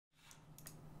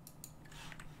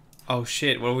Oh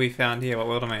shit, what have we found here? What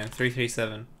world am I in?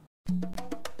 337.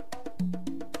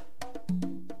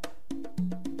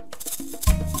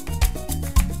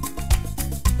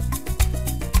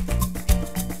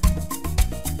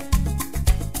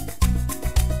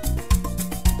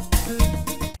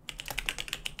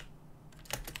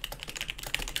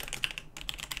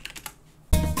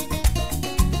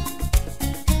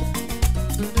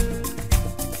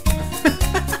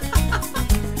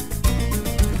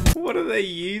 What are they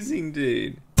using,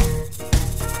 dude?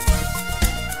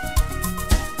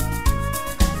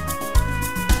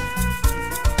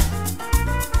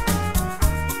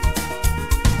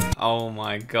 Oh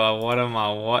my god, what am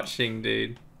I watching,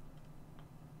 dude?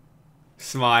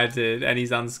 Smited, and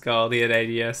he's unskulled. He had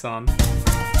ADS on.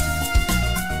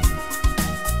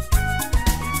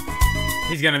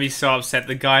 He's gonna be so upset.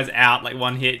 The guy's out like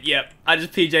one hit. Yep, I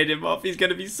just PJ'd him off. He's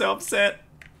gonna be so upset.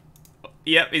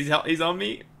 Yep, he's on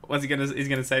me. What's he gonna? He's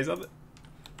gonna say something.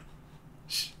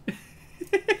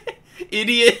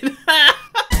 Idiot.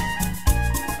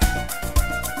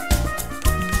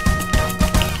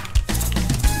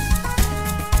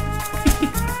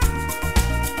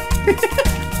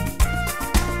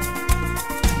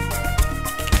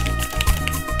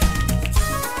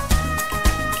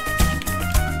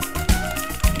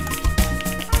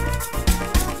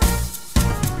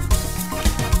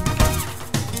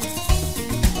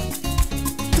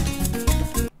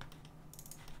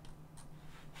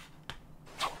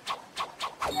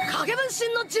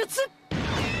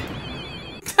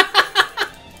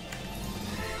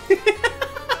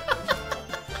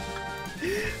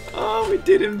 Oh, we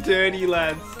did him dirty,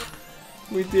 lads.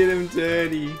 We did him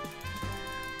dirty.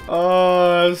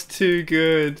 Oh, that was too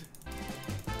good.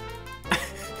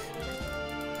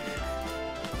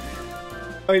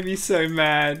 I'd be so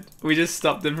mad. We just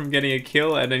stopped him from getting a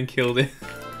kill and then killed him.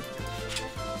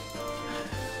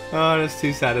 Oh, that's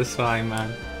too satisfying,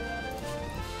 man.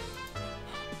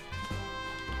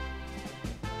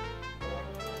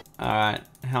 Alright,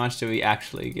 how much do we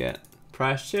actually get?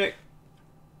 Price check?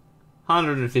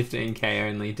 115k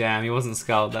only. Damn, he wasn't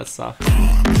skulled. That sucks.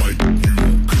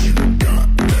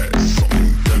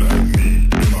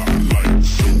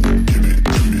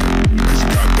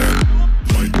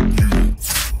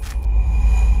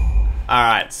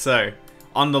 Alright, so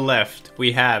on the left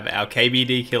we have our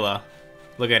KBD killer.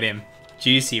 Look at him.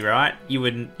 Juicy, right? You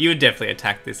would definitely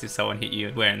attack this if someone hit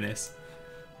you wearing this.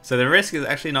 So the risk is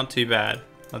actually not too bad.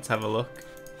 Let's have a look.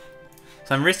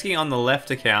 So I'm risking on the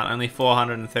left account only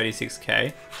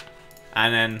 436k.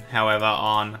 And then, however,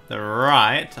 on the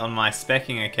right, on my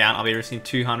specking account, I'll be risking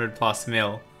 200 plus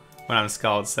mil when I'm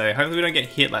skulled. So hopefully we don't get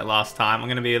hit like last time. I'm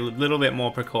going to be a little bit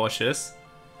more precautious.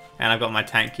 And I've got my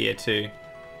tank gear too.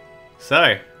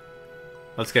 So,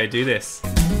 let's go do this.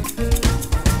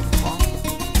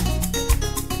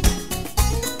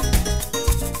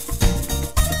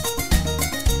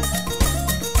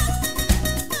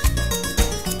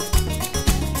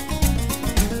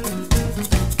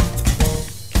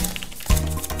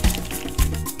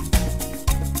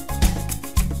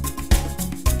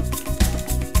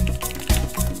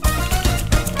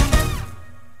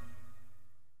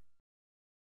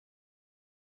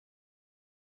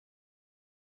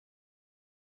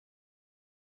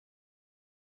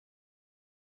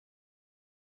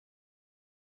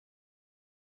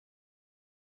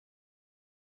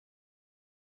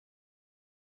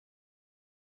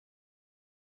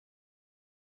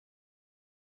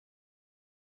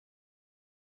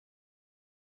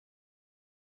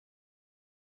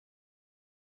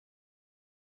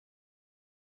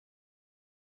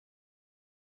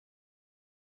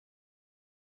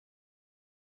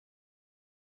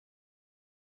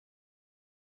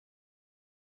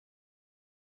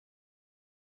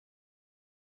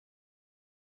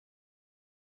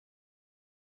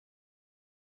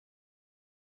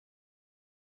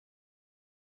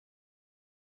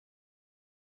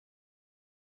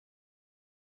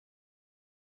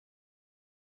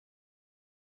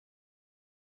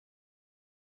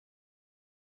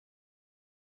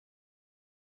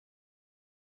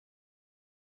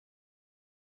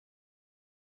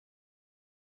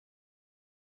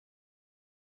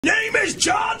 Name is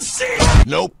John C.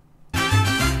 Nope. Bye,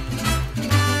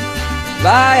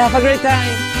 have a great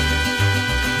time.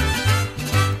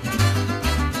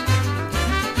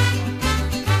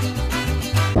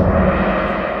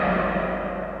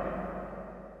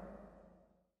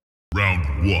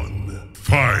 Round one,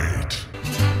 fight.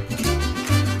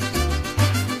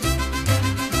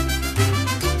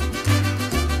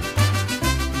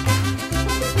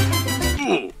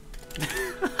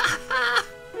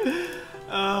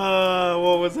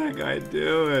 What was that guy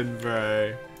doing,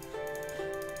 bro?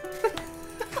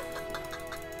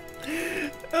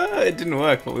 It didn't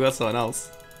work, but we got someone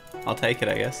else. I'll take it,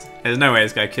 I guess. There's no way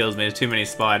this guy kills me. There's too many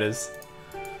spiders.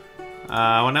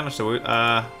 I wonder how much to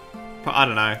I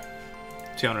don't know.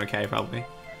 200k probably.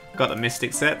 Got the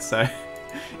Mystic set, so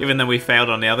even though we failed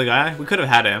on the other guy, we could have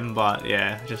had him, but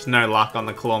yeah, just no luck on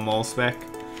the Claw Maul spec.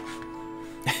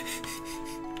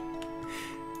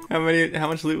 How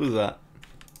much loot was that?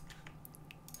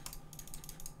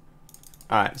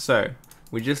 Alright, so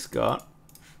we just got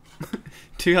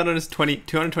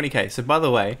 220k. So by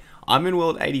the way, I'm in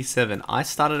world 87. I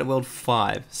started at world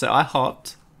 5. So I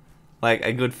hopped like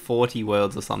a good 40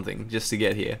 worlds or something just to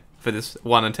get here for this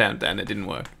one attempt, and it didn't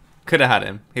work. Could have had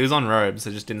him. He was on robes,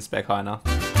 so just didn't spec high enough.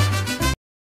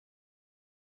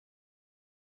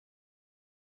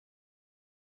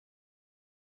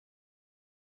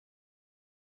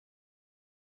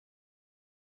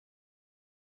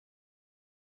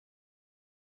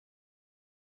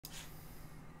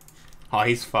 Oh,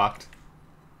 he's fucked.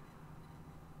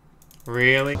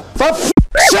 Really?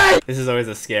 This is always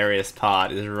the scariest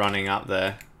part, is running up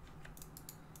there.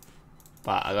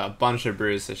 But I got a bunch of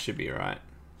brews, so it should be right.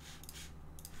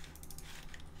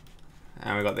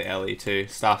 And we got the LE too,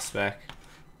 staff spec.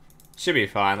 Should be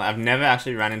fine. Like, I've never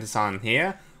actually ran into someone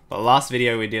here, but the last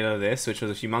video we did of this, which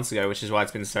was a few months ago, which is why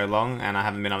it's been so long and I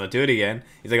haven't been able to do it again,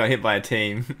 is I got hit by a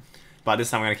team. But this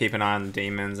time I'm going to keep an eye on the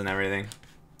demons and everything.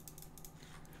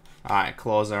 Alright,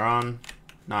 claws are on.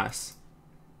 Nice.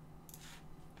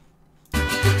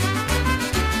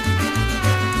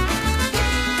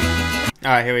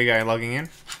 Alright, here we go, logging in.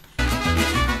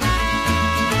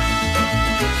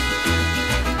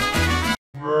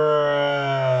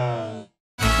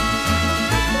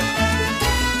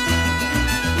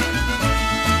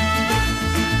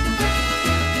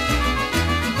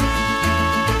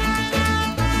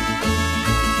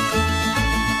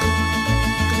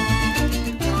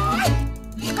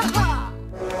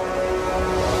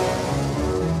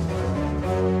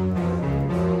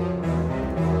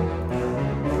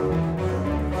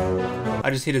 I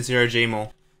just hit a 0G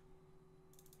maul.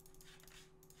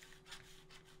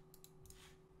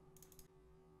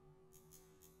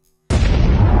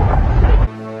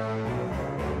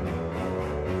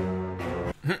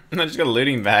 I just got a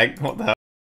looting bag. What the hell?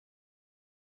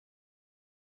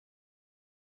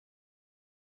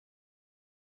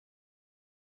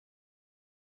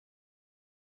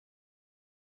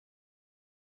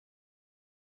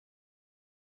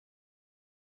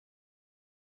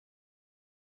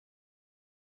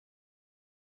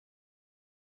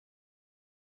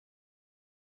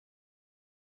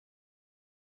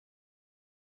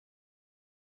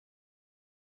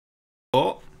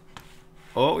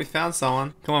 Oh, we found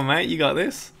someone. Come on, mate, you got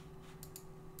this.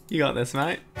 You got this,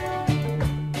 mate.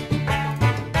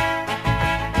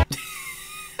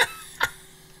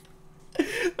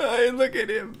 Oh, look at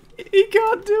him. He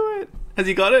can't do it. Has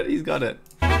he got it? He's got it.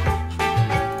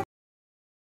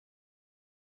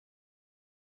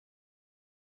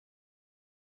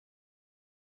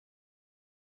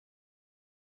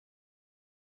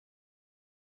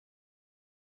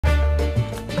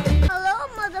 Hello,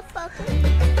 motherfucker.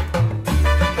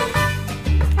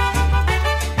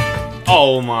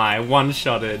 Oh my,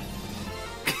 one-shotted.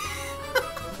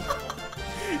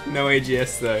 No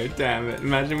AGS though, damn it.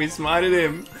 Imagine we smited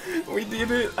him. We did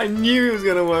it. I knew it was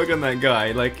gonna work on that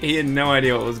guy. Like, he had no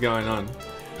idea what was going on.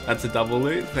 That's a double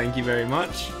loot, thank you very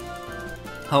much.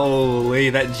 Holy,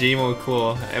 that Gmaul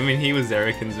claw. I mean, he was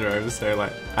Erican's robe, so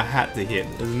like, I had to hit.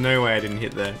 There's no way I didn't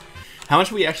hit there. How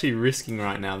much are we actually risking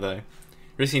right now though?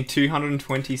 Risking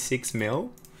 226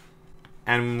 mil,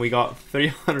 and we got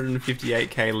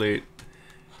 358k loot.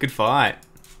 Good fight.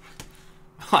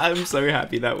 I'm so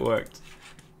happy that worked.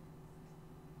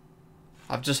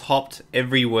 I've just hopped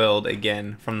every world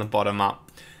again from the bottom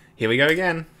up. Here we go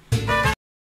again.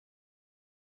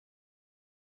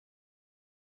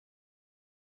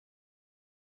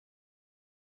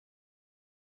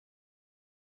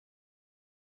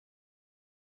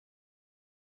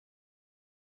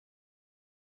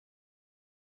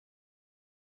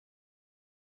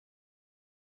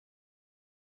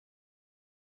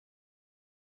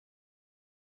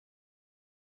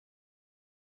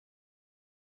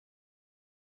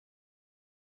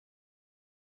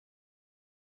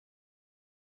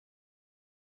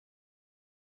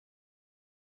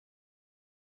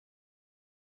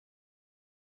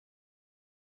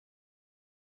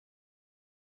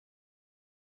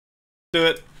 Do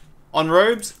it. On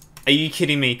robes? Are you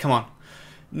kidding me? Come on.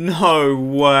 No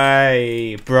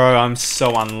way. Bro, I'm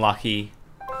so unlucky.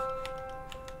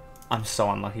 I'm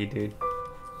so unlucky, dude.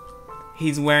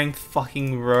 He's wearing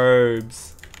fucking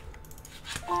robes.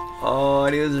 Oh,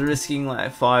 and he was risking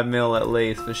like 5 mil at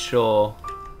least for sure.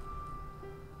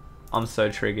 I'm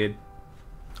so triggered.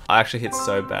 I actually hit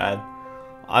so bad.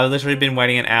 I've literally been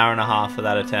waiting an hour and a half for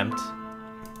that attempt.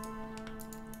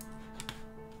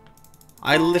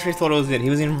 I literally thought it was it. He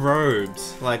was in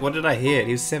robes. Like, what did I hit?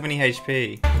 He was 70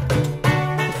 HP.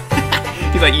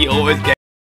 He's like, you always get.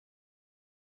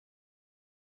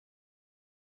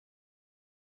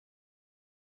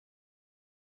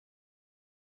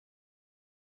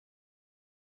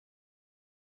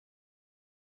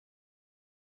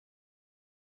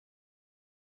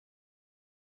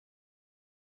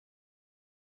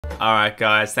 Alright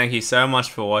guys, thank you so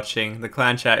much for watching. The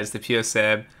clan chat is the pure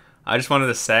Seb. I just wanted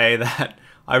to say that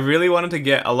I really wanted to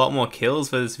get a lot more kills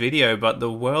for this video, but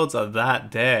the worlds are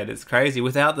that dead. It's crazy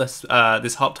without this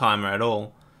this hop timer at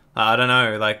all. I don't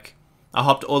know, like I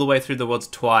hopped all the way through the worlds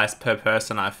twice per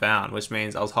person I found, which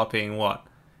means I was hopping what,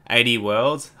 80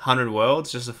 worlds, 100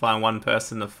 worlds just to find one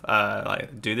person to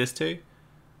like do this to.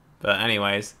 But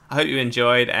anyways, I hope you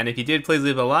enjoyed, and if you did, please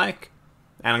leave a like.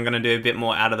 And I'm going to do a bit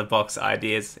more out-of-the-box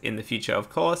ideas in the future, of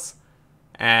course.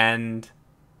 And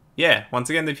yeah,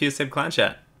 once again, the Pure Seb Clan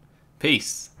Chat.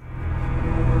 Peace.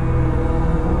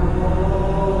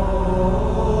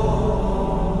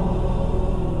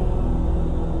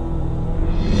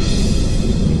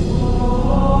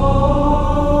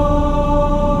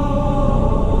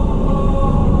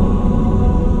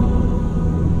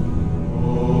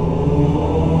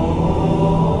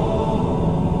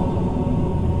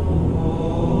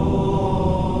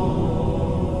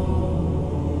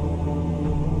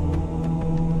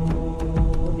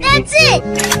 That's it!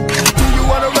 Do you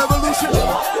want a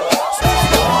revolution?